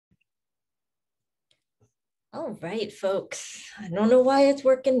All right, folks. I don't know why it's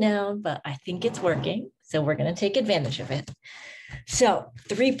working now, but I think it's working. So we're going to take advantage of it. So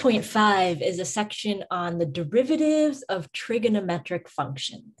 3.5 is a section on the derivatives of trigonometric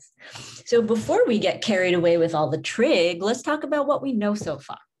functions. So before we get carried away with all the trig, let's talk about what we know so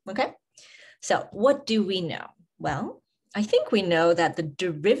far, okay? So what do we know? Well, I think we know that the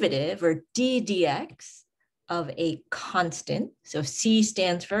derivative, or d dx, of a constant, so C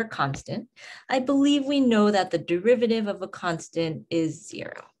stands for a constant, I believe we know that the derivative of a constant is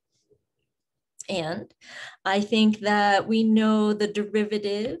 0. And I think that we know the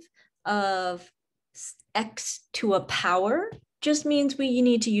derivative of x to a power just means we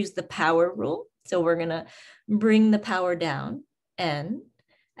need to use the power rule. So we're going to bring the power down, n,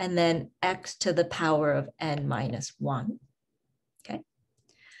 and then x to the power of n minus 1. Okay.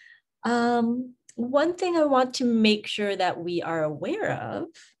 One thing I want to make sure that we are aware of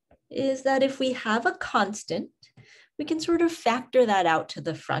is that if we have a constant, we can sort of factor that out to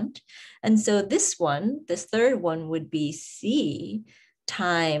the front. And so this third one would be C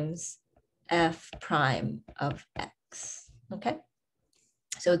times f prime of x, okay?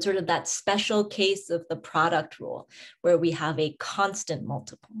 So it's sort of that special case of the product rule where we have a constant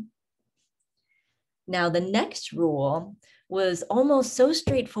multiple. Now the next rule was almost so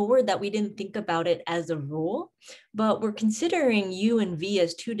straightforward that we didn't think about it as a rule, but we're considering u and v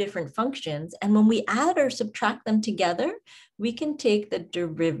as two different functions. And when we add or subtract them together, we can take the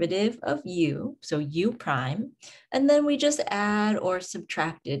derivative of u, so u prime, and then we just add or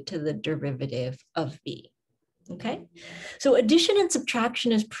subtract it to the derivative of v. Okay, so addition and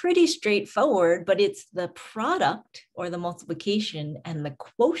subtraction is pretty straightforward, but it's the product or the multiplication and the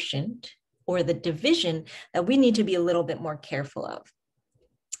quotient or the division that we need to be a little bit more careful of.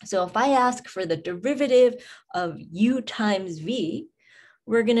 So if I ask for the derivative of u times v,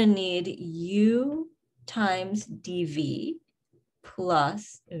 we're going to need u times dv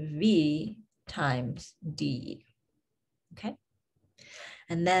plus v times du. Okay.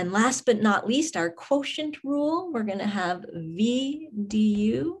 And then last but not least, our quotient rule, we're going to have v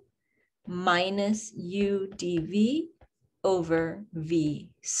du minus u dv over v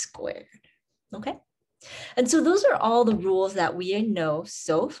squared. Okay. And so those are all the rules that we know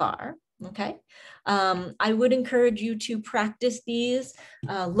so far. Okay. I would encourage you to practice these,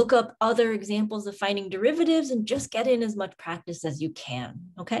 look up other examples of finding derivatives and just get in as much practice as you can.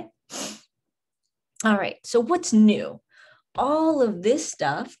 Okay. All right. So what's new? All of this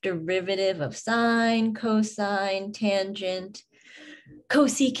stuff, derivative of sine, cosine, tangent,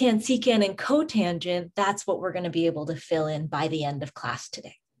 cosecant, secant, and cotangent, that's what we're going to be able to fill in by the end of class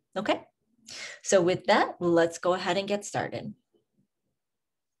today. Okay. So with that, let's go ahead and get started.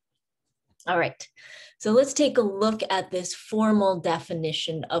 All right, so let's take a look at this formal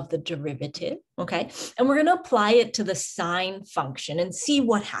definition of the derivative, okay? And we're gonna apply it to the sine function and see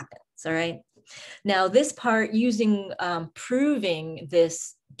what happens, all right? Now this part using, proving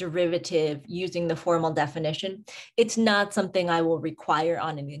this derivative using the formal definition, it's not something I will require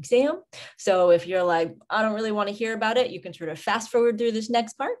on an exam. So if you're like, I don't really want to hear about it, you can sort of fast forward through this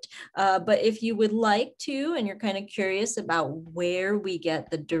next part. But if you would like to, and you're kind of curious about where we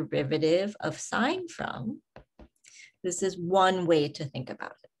get the derivative of sine from, this is one way to think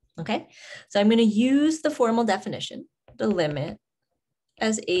about it, okay? So I'm going to use the formal definition, the limit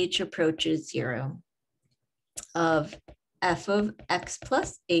as h approaches 0 of f of x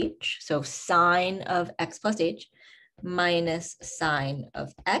plus h, so sine of x plus h, minus sine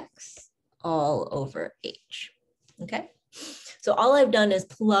of x all over h, okay? So all I've done is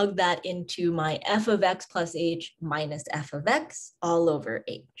plug that into my f of x plus h minus f of x all over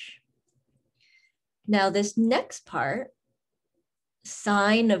h. Now this next part,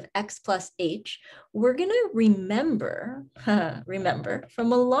 sine of x plus h, we're gonna remember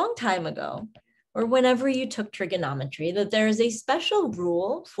from a long time ago, or whenever you took trigonometry, that there is a special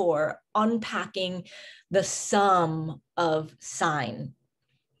rule for unpacking the sum of sine.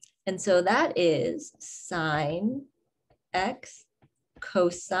 And so that is sine x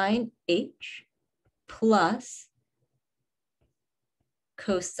cosine h plus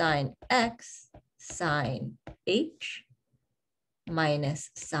cosine x sine h minus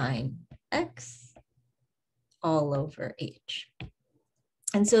sine x all over h.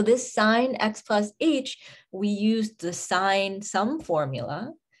 And so this sine x plus h, we used the sine sum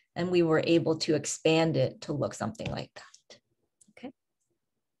formula, and we were able to expand it to look something like that. Okay.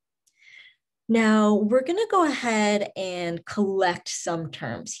 Now we're going to go ahead and collect some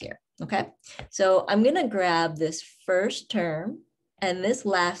terms here. Okay. So I'm going to grab this first term and this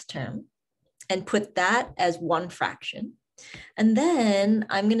last term and put that as one fraction. And then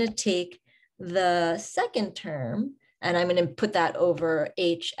I'm going to take the second term, and I'm going to put that over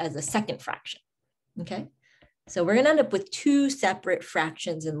h as a second fraction, okay? So we're going to end up with two separate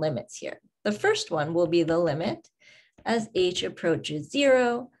fractions and limits here. The first one will be the limit as h approaches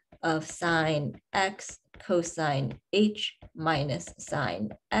 0 of sine x cosine h minus sine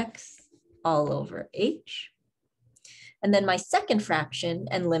x all over h. And then my second fraction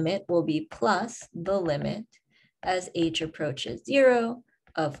and limit will be plus the limit as h approaches 0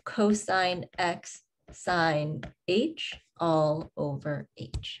 of cosine x sine h all over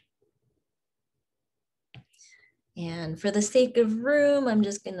h. And for the sake of room, I'm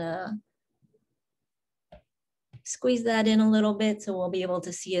just gonna squeeze that in a little bit so we'll be able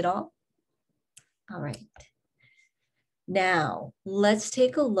to see it all. All right. Now, let's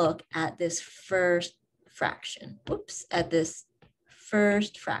take a look at this first fraction. Whoops, at this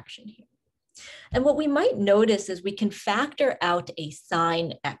first fraction here. And what we might notice is we can factor out a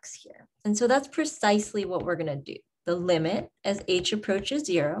sine x here. And so that's precisely what we're going to do. The limit as h approaches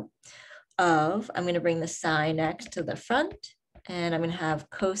 0 of, I'm going to bring the sine x to the front, and I'm going to have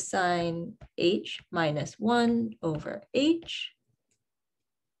cosine h minus 1 over h.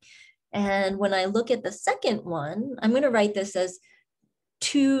 And when I look at the second one, I'm going to write this as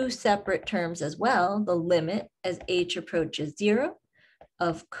two separate terms as well. The limit as h approaches 0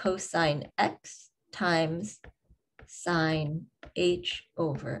 of cosine x times sine h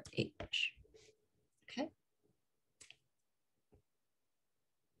over h. Okay.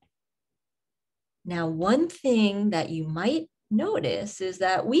 Now, one thing that you might notice is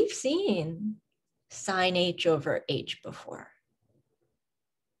that we've seen sine h over h before.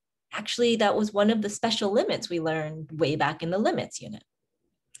 Actually, that was one of the special limits we learned way back in the limits unit.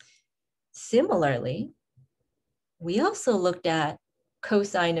 Similarly, we also looked at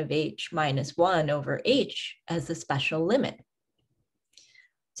cosine of h minus 1 over h as a special limit.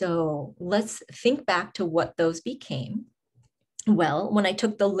 So let's think back to what those became. Well, when I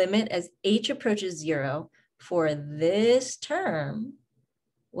took the limit as h approaches 0 for this term,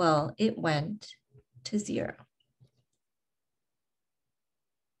 well, it went to 0.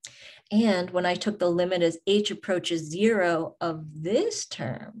 And when I took the limit as h approaches 0 of this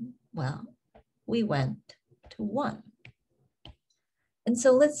term, well, we went to 1. And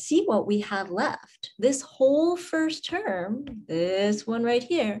so let's see what we have left. This whole first term, this one right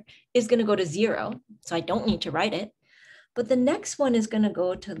here, is going to go to 0. So I don't need to write it. But the next one is going to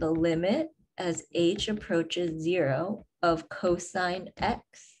go to the limit as h approaches 0 of cosine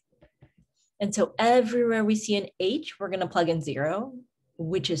x. And so everywhere we see an h, we're going to plug in 0,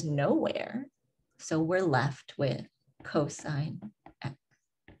 which is nowhere. So we're left with cosine x.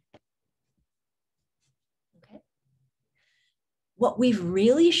 Okay. What we've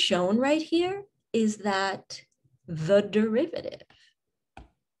really shown right here is that the derivative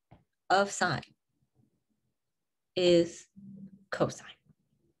of sine is cosine.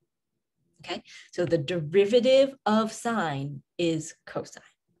 Okay, so the derivative of sine is cosine.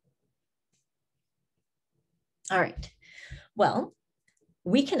 All right, well,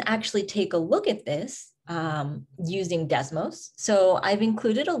 we can actually take a look at this using Desmos. So I've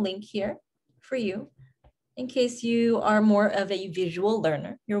included a link here for you in case you are more of a visual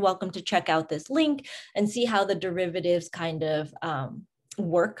learner. You're welcome to check out this link and see how the derivatives kind of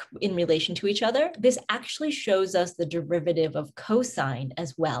work in relation to each other. This actually shows us the derivative of cosine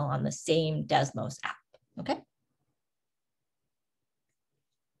as well on the same Desmos app, okay?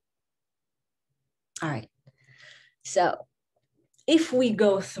 All right, so if we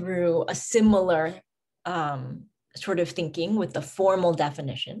go through a similar sort of thinking with the formal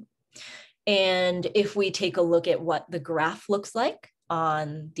definition, and if we take a look at what the graph looks like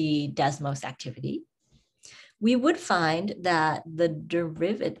on the Desmos activity, we would find that the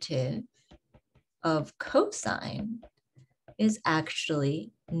derivative of cosine is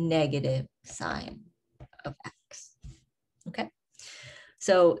actually negative sine of x, okay?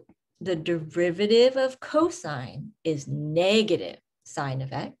 So the derivative of cosine is negative sine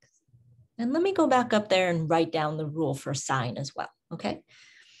of x. And let me go back up there and write down the rule for sine as well, okay?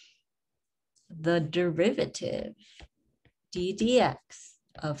 The derivative d dx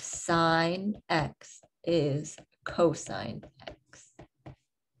of sine x is cosine x,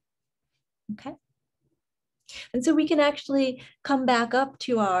 okay? And so we can actually come back up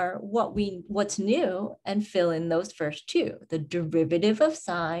to our what's new and fill in those first two. The derivative of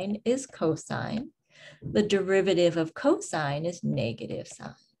sine is cosine. The derivative of cosine is negative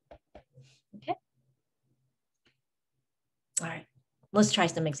sine, okay? All right, let's try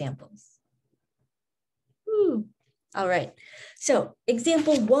some examples. All right, so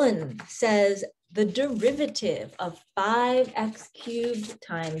example 1 says the derivative of 5x cubed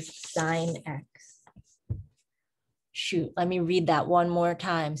times sine x. Shoot, let me read that one more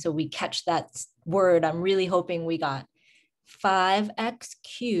time so we catch that word. I'm really hoping we got 5x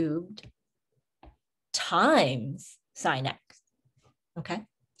cubed times sine x. Okay.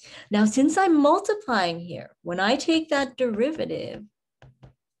 Now, since I'm multiplying here, when I take that derivative,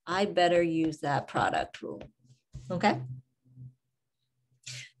 I better use that product rule. Okay.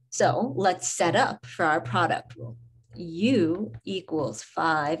 So let's set up for our product rule. U equals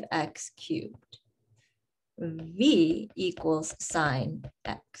 5x cubed. V equals sine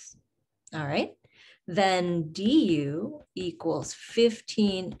x. All right. Then du equals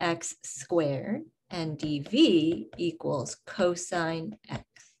 15x squared and dv equals cosine x.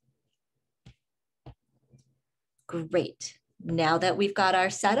 Great. Now that we've got our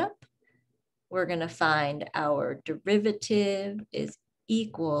setup, we're going to find our derivative is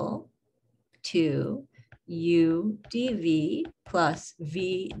equal to u dv plus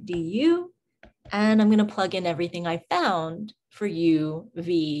v du. And I'm going to plug in everything I found for u,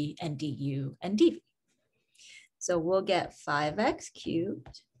 v, and du and dv. So we'll get 5x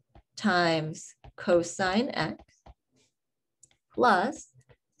cubed times cosine x plus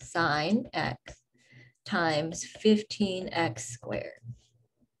sine x times 15x squared.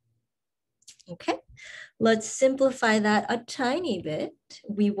 Okay, let's simplify that a tiny bit.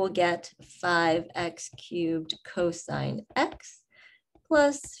 We will get 5x cubed cosine x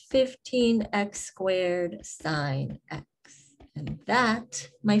plus 15x squared sine x. And that,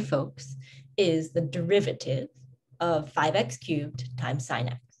 my folks, is the derivative of 5x cubed times sine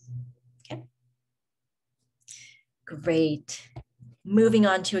x. Okay, great. Moving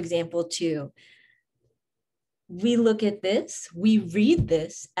on to example 2. We look at this, we read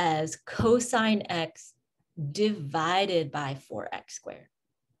this as cosine x divided by 4x squared.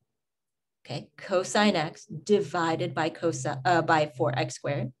 Okay, cosine x divided by 4x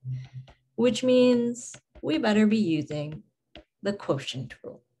squared, which means we better be using the quotient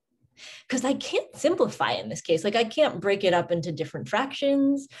rule. Because I can't simplify in this case. Like I can't break it up into different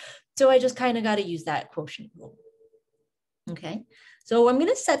fractions. So I just kind of got to use that quotient rule. Okay, so I'm going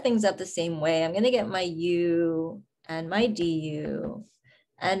to set things up the same way. I'm going to get my u and my du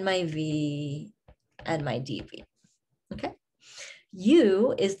and my v and my dv. Okay,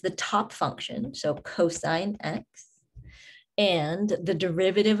 u is the top function, so cosine x, and the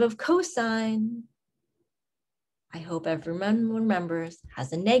derivative of cosine, I hope everyone remembers,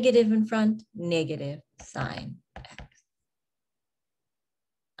 has a negative in front, negative sine x.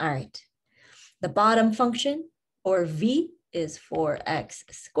 All right, the bottom function, or v, is 4x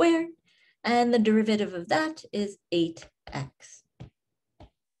squared, and the derivative of that is 8x.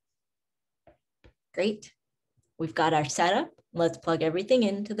 Great. We've got our setup. Let's plug everything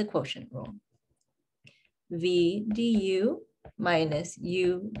into the quotient rule. V du minus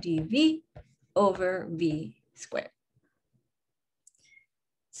u dv over v squared.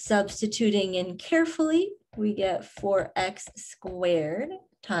 Substituting in carefully, we get 4x squared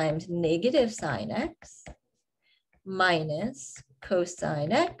times negative sine x minus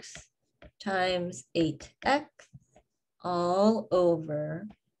cosine x times 8x all over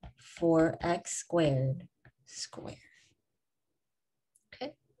 4x squared squared.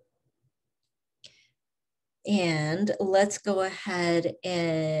 Okay. And let's go ahead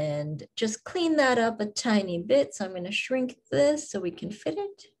and just clean that up a tiny bit. So I'm going to shrink this so we can fit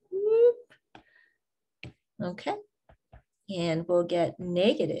it. Whoop. Okay. And we'll get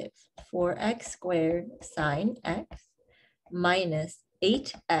negative 4x squared sine x minus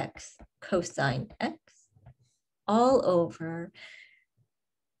 8x cosine x all over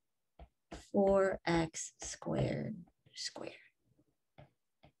 4x squared squared.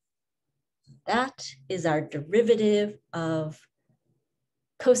 That is our derivative of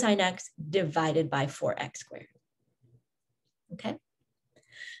cosine x divided by 4x squared. Okay.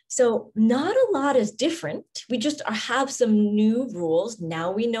 So not a lot is different. We just have some new rules.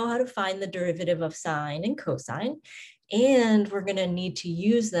 Now we know how to find the derivative of sine and cosine, and we're going to need to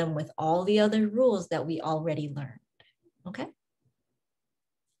use them with all the other rules that we already learned. Okay.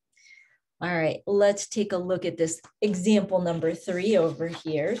 All right, let's take a look at this example number 3 over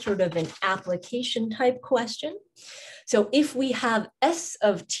here, sort of an application type question. So if we have s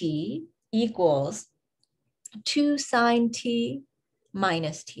of t equals 2 sine t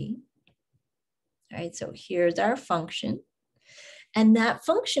minus t, all right, so here's our function. And that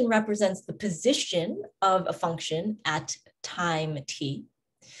function represents the position of a function at time t.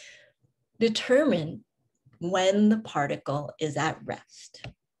 Determine when the particle is at rest,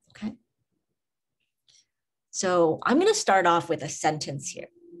 okay? So I'm going to start off with a sentence here.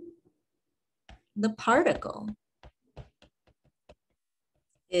 the particle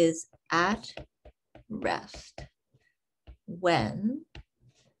is at rest when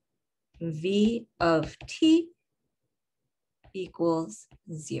v of t equals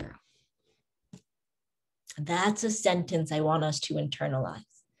 0. That's a sentence I want us to internalize.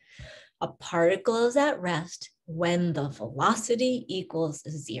 A particle is at rest when the velocity equals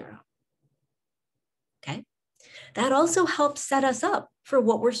 0. Okay? That also helps set us up for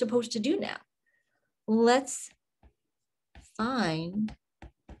what we're supposed to do now. Let's find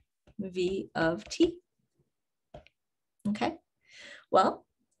v of t. Okay? Well,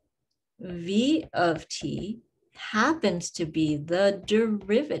 v of t happens to be the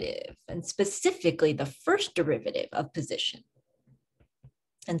derivative, and specifically the first derivative of position.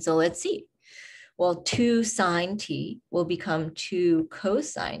 And so let's see. Well, 2 sine t will become 2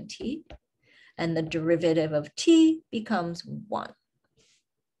 cosine t, and the derivative of t becomes 1.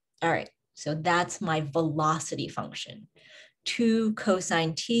 All right, so that's my velocity function, 2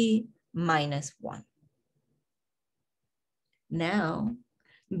 cosine t minus 1. Now,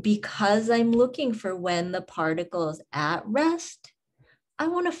 because I'm looking for when the particle is at rest, I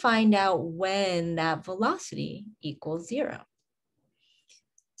want to find out when that velocity equals 0.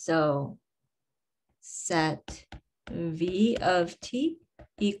 So set v of t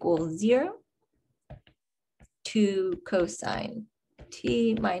equals 0, 2 cosine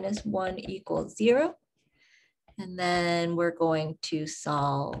t minus 1 equals 0. And then we're going to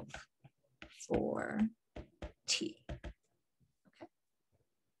solve for t. Okay.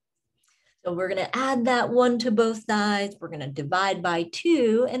 So we're going to add that 1 to both sides. We're going to divide by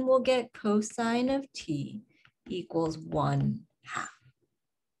 2, and we'll get cosine of t equals 1/2.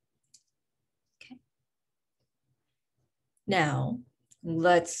 Okay. Now,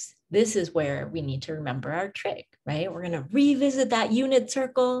 this is where we need to remember our trick, right? We're going to revisit that unit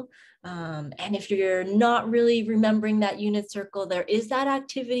circle. And if you're not really remembering that unit circle, there is that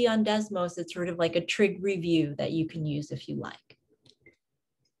activity on Desmos. It's sort of like a trig review that you can use if you like.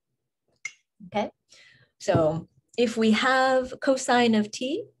 Okay, so if we have cosine of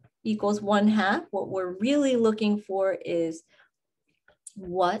t equals 1/2, what we're really looking for is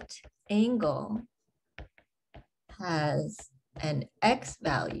what angle has an x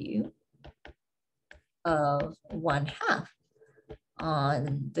value of 1/2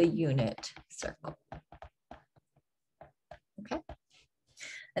 on the unit circle. Okay,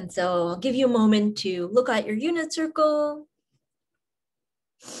 and so I'll give you a moment to look at your unit circle.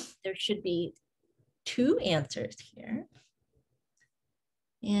 There should be 2 answers here.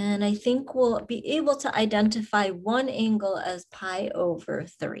 And I think we'll be able to identify one angle as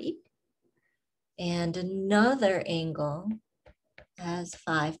pi/3 and another angle as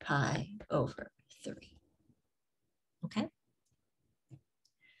 5pi/3. Okay.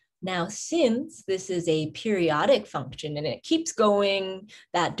 Now, since this is a periodic function and it keeps going,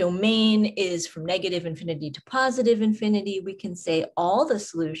 that domain is from -infinity to +infinity, we can say all the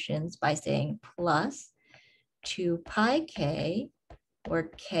solutions by saying plus 2πk, where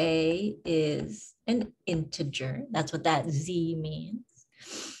k is an integer. That's what that z means.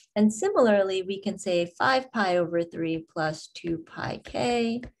 And similarly, we can say 5pi/3 plus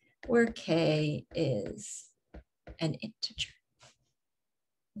 2πk, where k is an integer.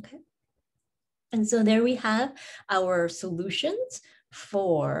 Okay. And so there we have our solutions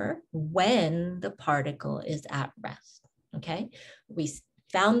for when the particle is at rest. Okay. We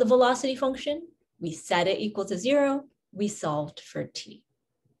found the velocity function. We set it equal to 0. We solved for t.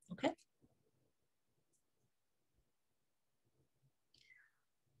 Okay.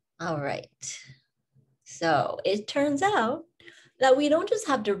 All right. So it turns out that we don't just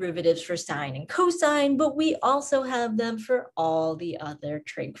have derivatives for sine and cosine, but we also have them for all the other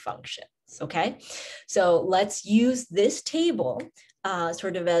trig functions. Okay, so let's use this table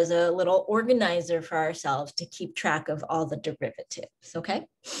sort of as a little organizer for ourselves to keep track of all the derivatives. Okay,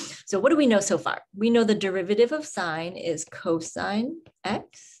 so what do we know so far? We know the derivative of sine is cosine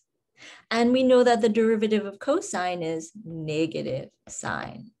x, and we know that the derivative of cosine is negative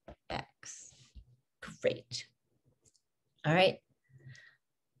sine x. Great. All right.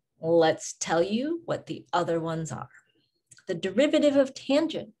 Let's tell you what the other ones are. The derivative of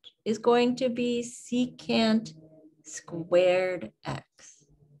tangent is going to be secant squared x,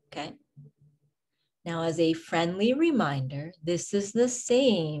 okay? Now, as a friendly reminder, this is the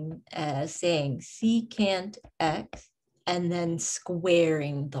same as saying secant x and then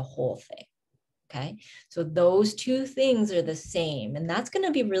squaring the whole thing, okay? So those two things are the same, and that's going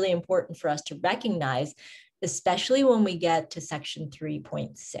to be really important for us to recognize, especially when we get to section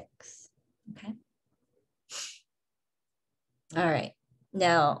 3.6, okay? All right,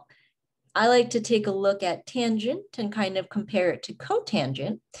 now I like to take a look at tangent and kind of compare it to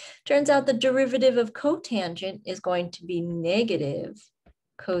cotangent. Turns out the derivative of cotangent is going to be negative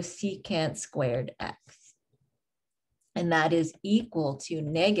cosecant squared x. And that is equal to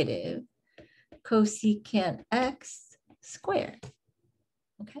negative cosecant x squared.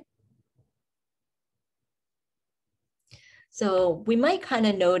 Okay. So we might kind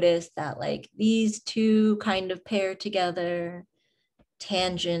of notice that like these two kind of pair together,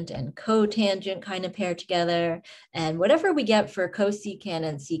 tangent and cotangent kind of pair together, and whatever we get for cosecant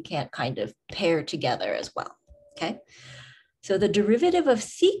and secant kind of pair together as well, okay? So the derivative of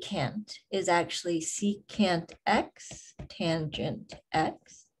secant is actually secant x tangent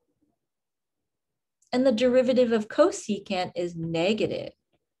x, and the derivative of cosecant is negative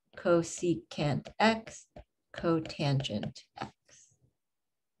cosecant x cotangent x.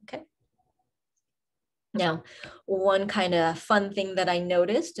 Okay. Now, one kind of fun thing that I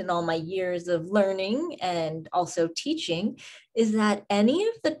noticed in all my years of learning and also teaching is that any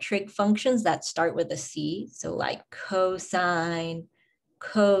of the trig functions that start with a C, so like cosine,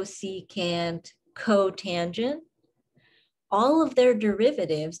 cosecant, cotangent, all of their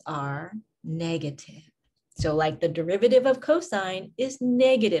derivatives are negative. So like the derivative of cosine is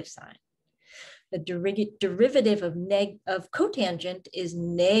negative sine. The derivative of cotangent is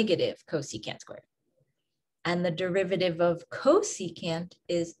negative cosecant squared. And the derivative of cosecant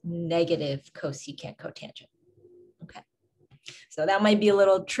is negative cosecant cotangent. Okay. So that might be a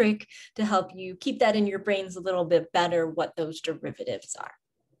little trick to help you keep that in your brains a little bit better, what those derivatives are.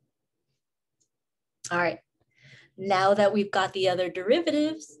 All right. Now that we've got the other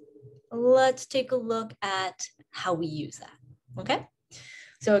derivatives, let's take a look at how we use that. Okay.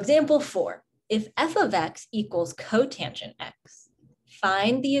 So example 4. If f of x equals cotangent x,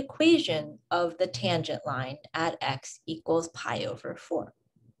 find the equation of the tangent line at x equals pi over 4.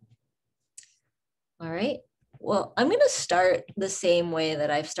 All right, well, I'm going to start the same way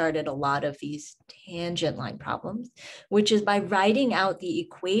that I've started a lot of these tangent line problems, which is by writing out the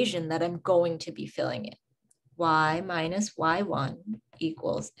equation that I'm going to be filling in. Y minus y1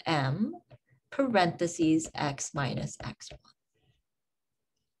 equals m parentheses x minus x1.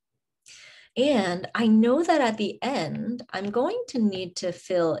 And I know that at the end, I'm going to need to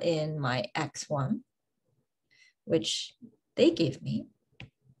fill in my x1, which they gave me.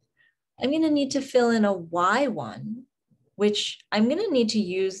 I'm going to need to fill in a y1, which I'm going to need to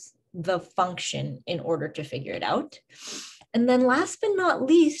use the function in order to figure it out. And then last but not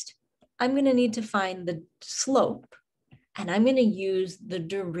least, I'm going to need to find the slope, and I'm going to use the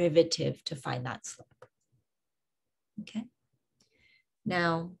derivative to find that slope. Okay.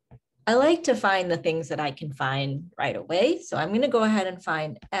 Now, I like to find the things that I can find right away. So I'm going to go ahead and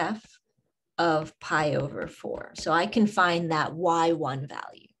find f of pi over 4. So I can find that y1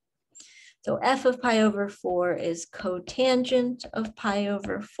 value. So f of pi over 4 is cotangent of pi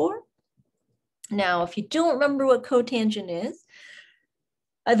over 4. Now, if you don't remember what cotangent is,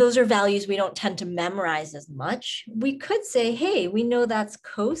 those are values we don't tend to memorize as much. We could say, hey, we know that's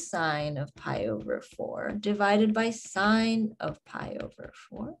cosine of pi over 4 divided by sine of pi over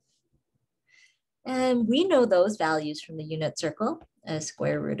 4. And we know those values from the unit circle as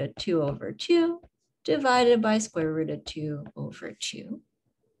square root of 2 over 2 divided by square root of 2 over 2.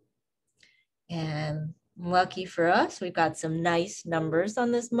 And lucky for us, we've got some nice numbers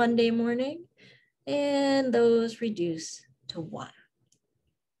on this Monday morning, and those reduce to 1.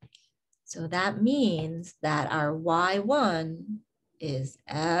 So that means that our y1 is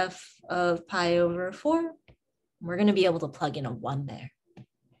f of pi over 4. We're going to be able to plug in a 1 there.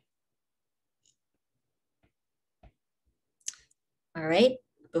 All right,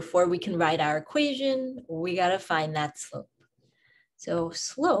 before we can write our equation, we got to find that slope. So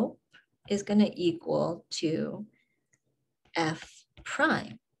slope is going to equal to f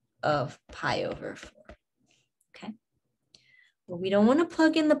prime of pi over 4. Okay. Well, we don't want to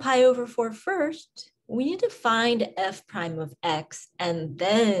plug in the pi over 4 first. We need to find f prime of x, and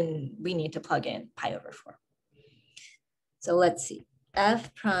then we need to plug in pi over 4. So let's see.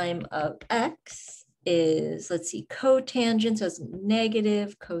 F prime of x is, let's see, cotangent, so it's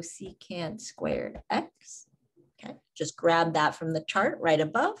negative cosecant squared x. Okay, just grab that from the chart right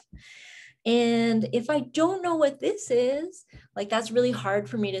above. And if I don't know what this is, like that's really hard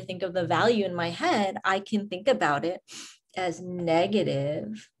for me to think of the value in my head, I can think about it as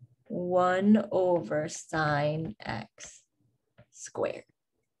negative 1 over sine x squared.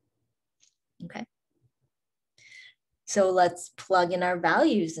 Okay. So let's plug in our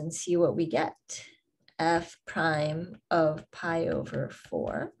values and see what we get. F prime of pi over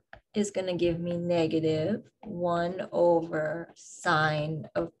 4 is going to give me negative 1 over sine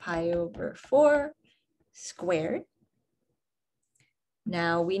of pi over 4 squared.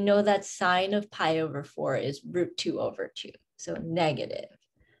 Now we know that sine of pi over 4 is root 2 over 2. So negative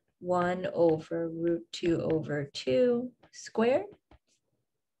 1 over root 2 over 2 squared.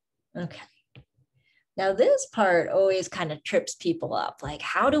 Okay. Now this part always kind of trips people up. Like,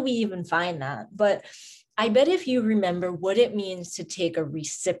 how do we even find that? But I bet if you remember what it means to take a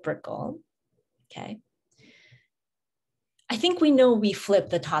reciprocal, okay, I think we know we flip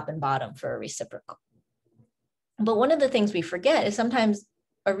the top and bottom for a reciprocal. But one of the things we forget is sometimes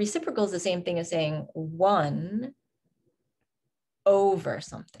a reciprocal is the same thing as saying 1 over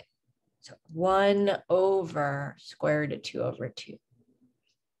something. So 1 over square root of 2 over 2.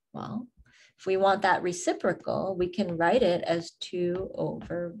 Well, if we want that reciprocal, we can write it as 2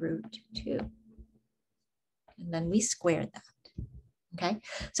 over root 2. And then we squared that, okay?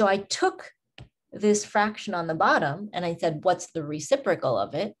 So I took this fraction on the bottom and I said, what's the reciprocal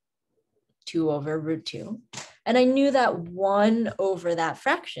of it? 2 over root 2. And I knew that 1 over that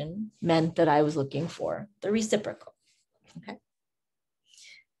fraction meant that I was looking for the reciprocal, okay?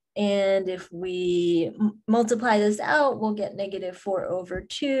 And if we multiply this out, we'll get negative 4 over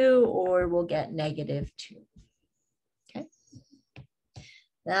 2, or we'll get negative 2, okay?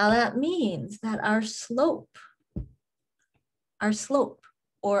 Now that means that our slope,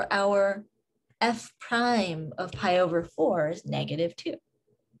 or our f prime of pi over 4 is negative 2.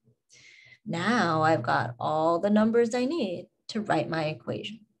 Now I've got all the numbers I need to write my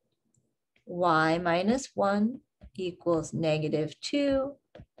equation. Y minus 1 equals negative 2,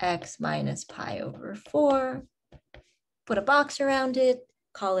 x minus pi over 4. Put a box around it,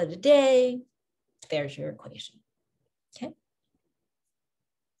 call it a day. There's your equation, okay?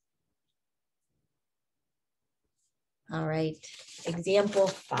 All right, example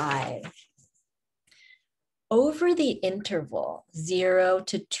 5. Over the interval 0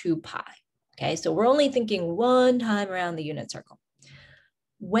 to 2 pi, okay? So we're only thinking one time around the unit circle.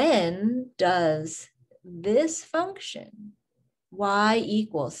 When does this function, y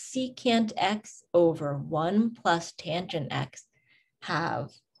equals secant x over 1 plus tangent x,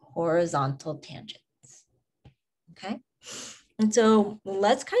 have horizontal tangents, okay? And so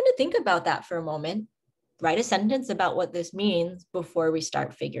let's kind of think about that for a moment. Write a sentence about what this means before we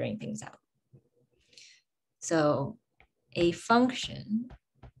start figuring things out. So a function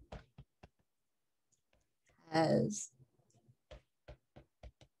has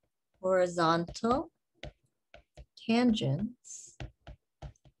horizontal tangents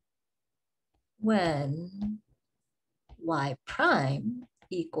when y prime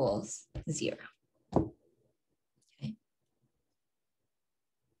equals 0. Okay.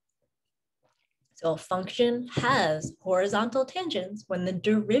 So a function has horizontal tangents when the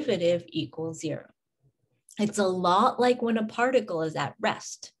derivative equals 0. It's a lot like when a particle is at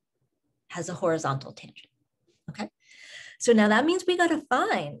rest, has a horizontal tangent, okay? So now that means we got to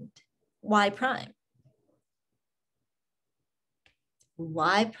find y prime.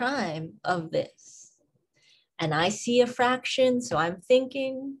 Y prime of this. And I see a fraction, so I'm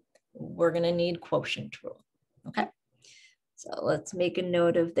thinking we're going to need quotient rule, okay? So let's make a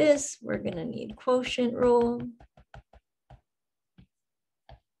note of this. We're going to need quotient rule.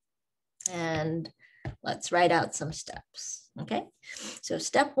 And let's write out some steps, okay? So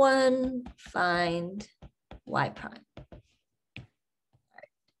step 1, find y prime. All right.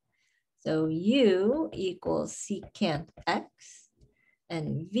 So u equals secant x,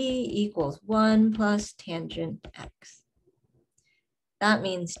 and v equals 1 plus tangent x. That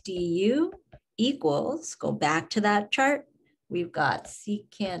means du equals, go back to that chart, we've got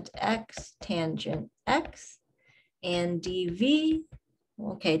secant x tangent x, and dv,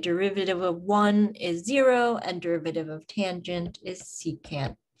 okay, derivative of 1 is 0, and derivative of tangent is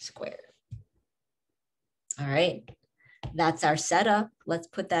secant squared. All right, that's our setup. Let's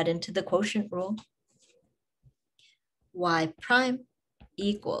put that into the quotient rule. Y prime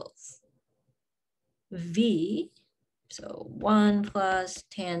equals v, so 1 plus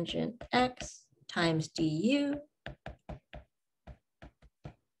tangent x times du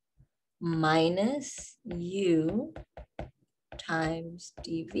minus u times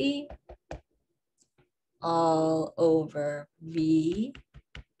dv all over v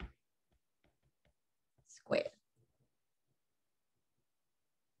squared.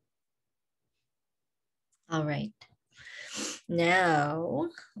 All right, now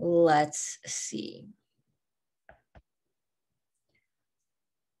let's see.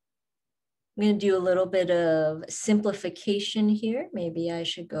 I'm going to do a little bit of simplification here. Maybe I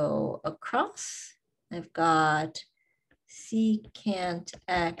should go across. I've got secant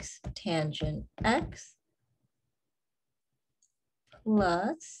x tangent x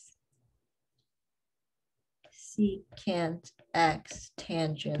plus secant x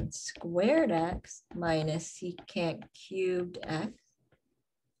tangent squared x minus secant cubed x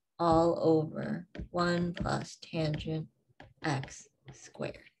all over 1 plus tangent x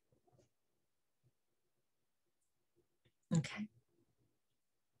squared. Okay.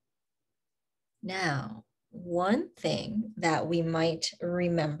 Now, one thing that we might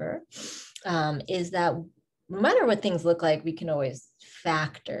remember is that no matter what things look like, we can always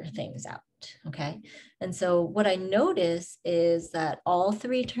factor things out, okay? And so what I notice is that all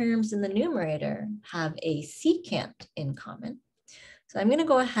three terms in the numerator have a secant in common. So I'm gonna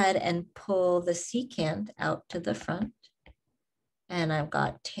go ahead and pull the secant out to the front. And I've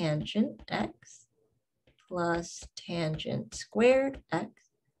got tangent x plus tangent squared x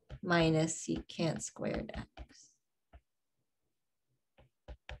minus secant squared x.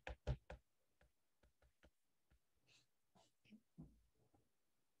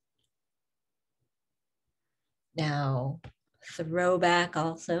 Now, throwback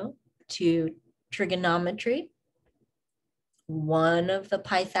also to trigonometry. One of the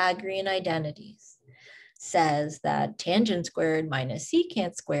Pythagorean identities says that tangent squared minus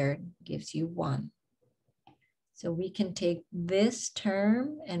secant squared gives you 1. So we can take this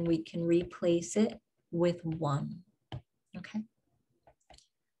term and we can replace it with 1, okay?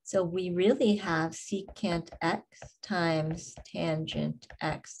 So we really have secant x times tangent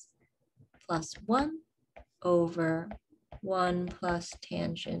x plus 1 over 1 plus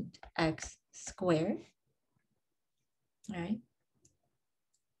tangent x squared. All right.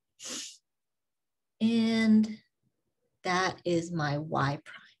 And that is my y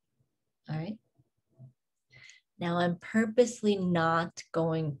prime. All right. Now I'm purposely not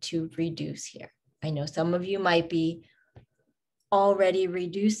going to reduce here. I know some of you might be already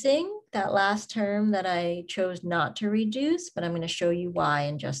reducing that last term that I chose not to reduce, but I'm going to show you why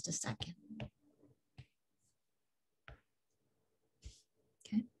in just a second.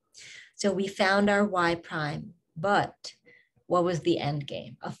 Okay. So we found our y prime, but what was the end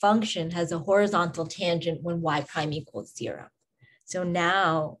game? A function has a horizontal tangent when y prime equals 0. So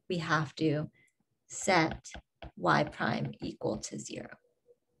now we have to set y prime equal to 0.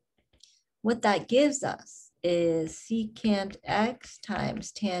 What that gives us is secant x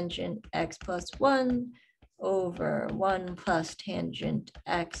times tangent x plus 1 over 1 plus tangent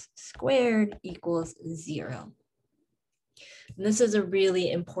x squared equals 0. And this is a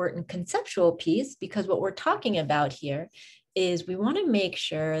really important conceptual piece because what we're talking about here is we want to make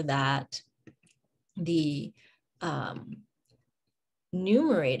sure that the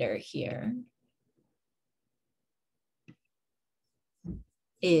numerator here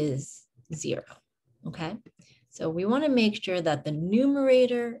is 0, okay? So we want to make sure that the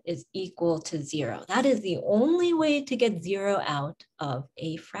numerator is equal to 0. That is the only way to get 0 out of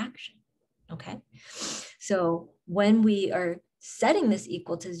a fraction, okay? So when we are setting this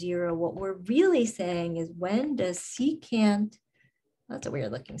equal to 0, what we're really saying is when does secant, that's a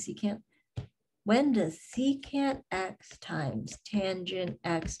weird looking secant, when does secant x times tangent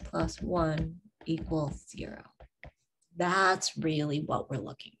x plus 1 equal 0? That's really what we're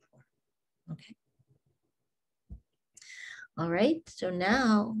looking for, okay? All right, so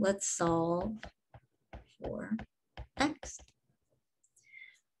now let's solve for x.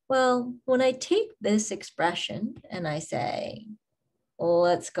 Well, when I take this expression and I say,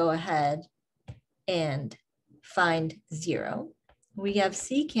 let's go ahead and find 0, we have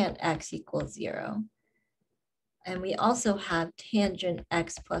secant x equals 0. And we also have tangent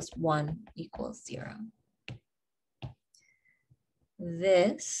x plus 1 equals 0.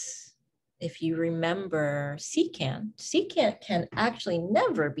 This, if you remember secant can actually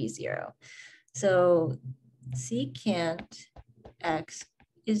never be 0. So secant x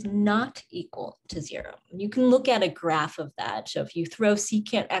is not equal to 0. You can look at a graph of that. So if you throw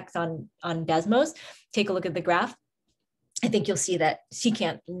secant x on Desmos, take a look at the graph. I think you'll see that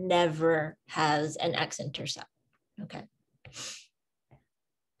secant never has an x-intercept, okay?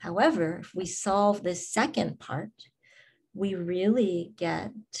 However, if we solve this second part, we really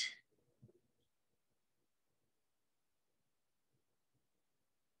get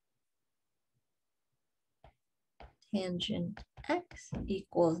tangent x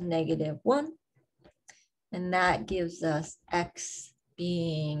equals -1. And that gives us x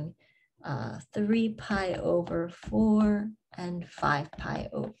being 3 pi over 4 and 5 pi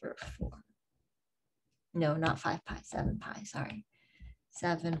over 4. No, not 5 pi, 7 pi, sorry.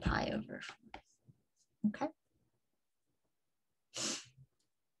 7 pi over 4, okay?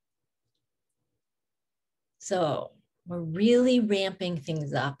 So We're really ramping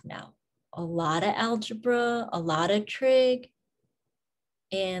things up now. A lot of algebra, a lot of trig,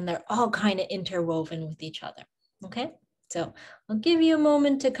 and they're all kind of interwoven with each other, okay? So I'll give you a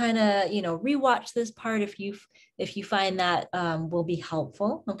moment to kind of, rewatch this part if you find that will be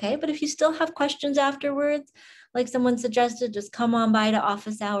helpful, okay? But if you still have questions afterwards, like someone suggested, just come on by to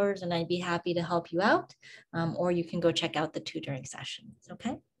office hours and I'd be happy to help you out, or you can go check out the tutoring sessions,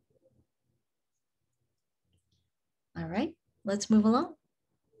 okay? All right, let's move along.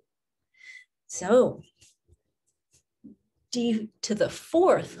 So d to the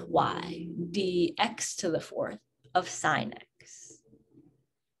fourth y, dx to the fourth of sine x.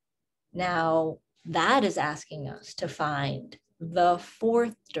 Now, that is asking us to find the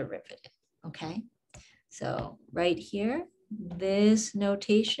fourth derivative, okay? So right here, this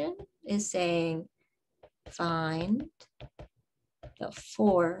notation is saying find the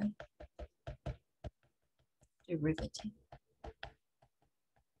fourth derivative.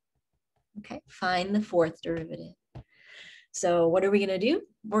 Okay, find the fourth derivative. So what are we going to do?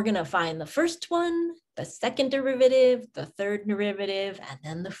 We're going to find the first one, the second derivative, the third derivative, and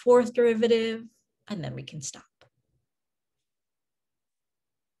then the fourth derivative, and then we can stop.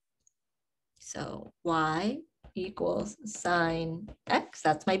 So y equals sine x,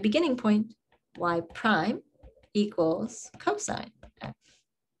 that's my beginning point. Y prime equals cosine x.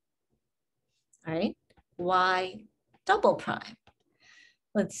 All right, y double prime.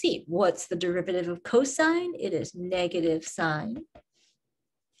 Let's see, what's the derivative of cosine? It is negative sine.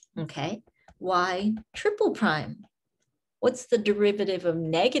 Okay, y triple prime. What's the derivative of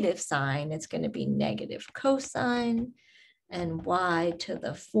negative sine? It's going to be negative cosine. And y to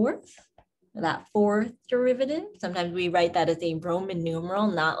the fourth, that fourth derivative. Sometimes we write that as a Roman numeral,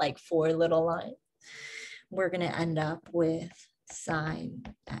 not like 4 little lines. We're going to end up with sine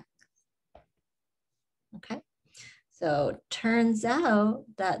x. Okay, so turns out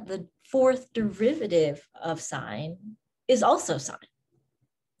that the fourth derivative of sine is also sine.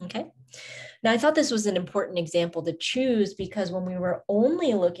 Okay, now I thought this was an important example to choose because when we were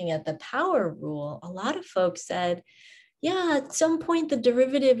only looking at the power rule, a lot of folks said, yeah, at some point the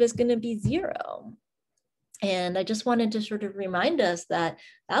derivative is going to be 0. And I just wanted to sort of remind us that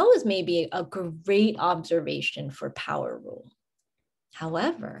that was maybe a great observation for power rule.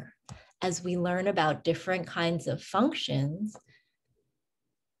 However, as we learn about different kinds of functions,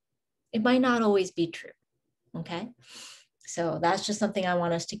 it might not always be true, okay? So that's just something I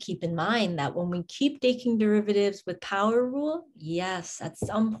want us to keep in mind, that when we keep taking derivatives with power rule, yes, at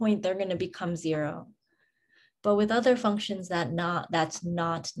some point they're going to become 0. But with other functions, that's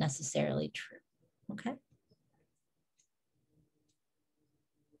not necessarily true, okay?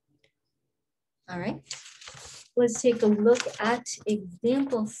 All right, let's take a look at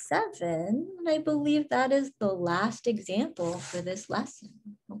example 7. And I believe that is the last example for this lesson,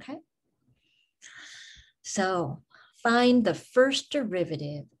 okay? So find the first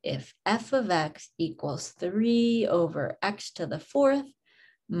derivative if f of x equals 3 over x to the fourth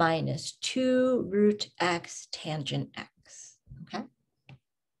minus 2 root x tangent x, okay?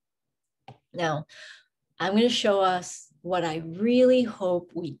 Now, I'm going to show us what I really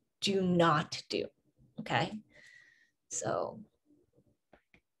hope we do not do, okay? So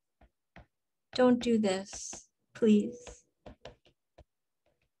don't do this, please.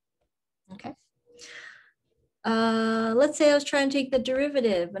 Okay. Let's say I was trying to take the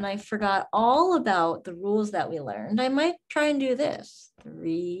derivative and I forgot all about the rules that we learned. I might try and do this.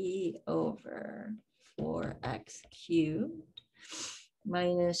 3 over 4x cubed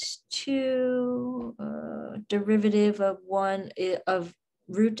minus 2 derivative of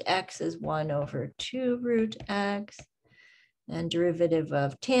root x is 1 over 2 root x, and derivative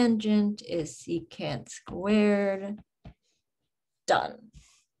of tangent is secant squared. Done.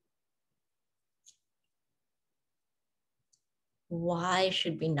 Why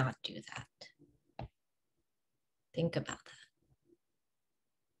should we not do that? Think about that.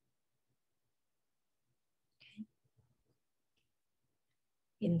 Okay.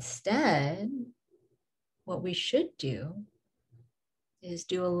 Instead, what we should do is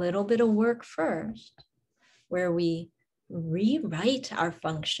do a little bit of work first, where we rewrite our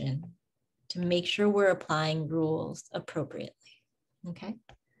function to make sure we're applying rules appropriately, okay?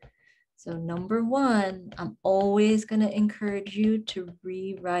 So number 1, I'm always going to encourage you to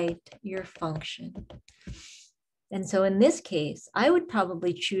rewrite your function. And so in this case, I would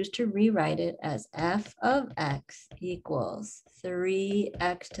probably choose to rewrite it as f of x equals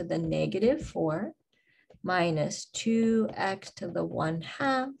 3x to the negative 4 minus 2x to the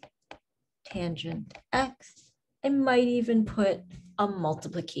 1/2 tangent x. I might even put a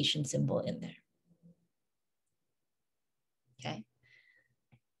multiplication symbol in there. okay?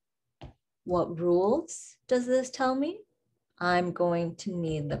 What rules does this tell me? I'm going to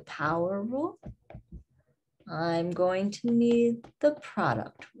need the power rule. I'm going to need the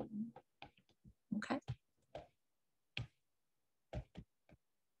product rule, okay?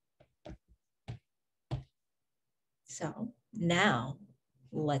 So now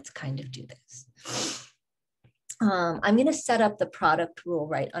let's kind of do this. I'm going to set up the product rule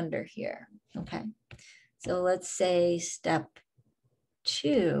right under here, okay? So let's say step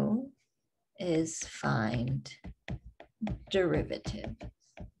 2 is find derivative.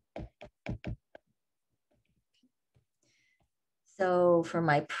 So for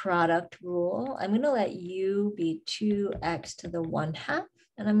my product rule, I'm going to let u be 2x to the 1/2,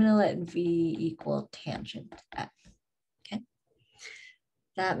 and I'm going to let v equal tangent f. Okay.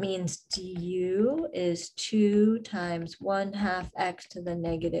 That means du is 2 times 1/2 x to the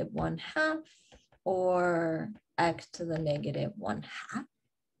negative 1/2, or x to the negative 1/2,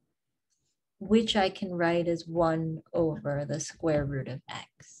 which I can write as 1 over the square root of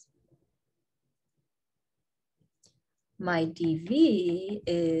x. My dv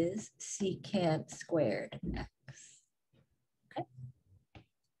is secant squared x. Okay.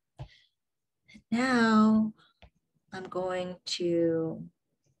 Now I'm going to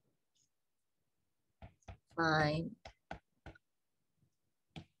find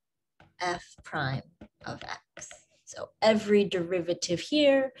f prime of x. So every derivative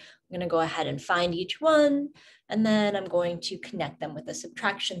here, I'm going to go ahead and find each one, and then I'm going to connect them with a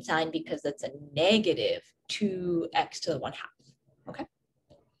subtraction sign because it's a negative 2x to the 1/2. Okay.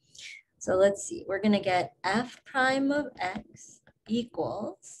 So let's see, we're going to get f prime of x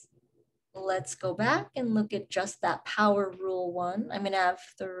equals, let's go back and look at just that power rule one. I'm going to have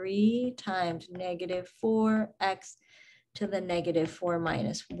 3 times negative 4x to the negative 4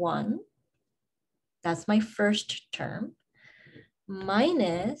 minus 1. That's my first term.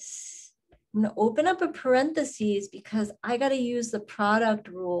 Minus, I'm going to open up a parentheses because I got to use the product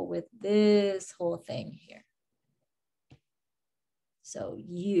rule with this whole thing here. So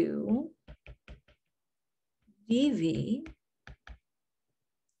u dv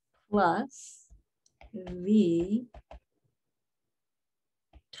plus v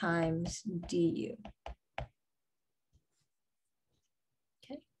times du.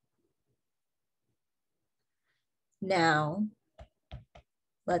 Okay. Now,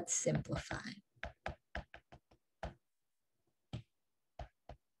 let's simplify.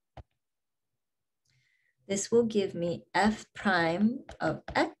 This will give me f prime of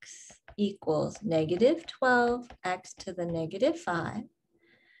x equals negative 12x to the negative 5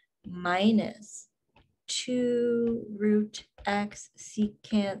 minus 2 root x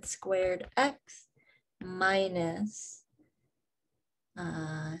secant squared x minus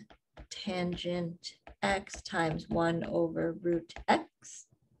tangent x times 1 over root x.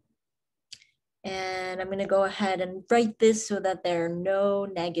 And I'm going to go ahead and write this so that there are no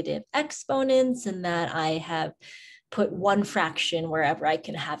negative exponents and that I have put one fraction wherever I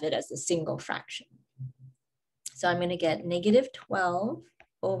can have it as a single fraction. So I'm going to get negative 12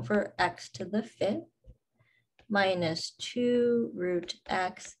 over x to the 5th minus 2 root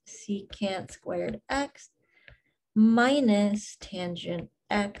x secant squared x minus tangent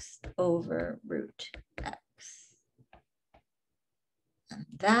x over root x. And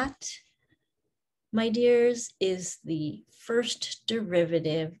that, my dears, is the first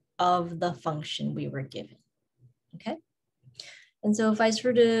derivative of the function we were given, okay? And so if I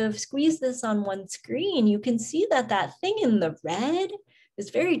sort of squeeze this on one screen, you can see that that thing in the red is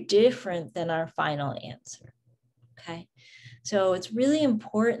very different than our final answer, okay? So it's really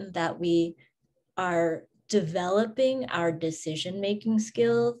important that we are developing our decision-making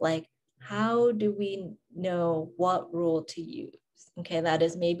skills, like how do we know what rule to use? Okay, that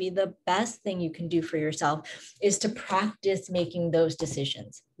is maybe the best thing you can do for yourself is to practice making those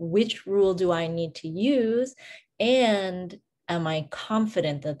decisions. Which rule do I need to use? And am I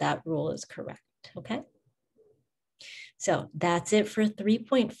confident that that rule is correct? Okay. So that's it for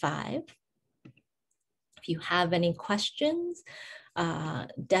 3.5. If you have any questions,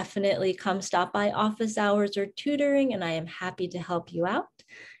 definitely come stop by office hours or tutoring, and I am happy to help you out.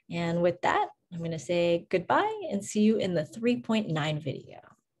 And with that, I'm going to say goodbye and see you in the 3.9 video.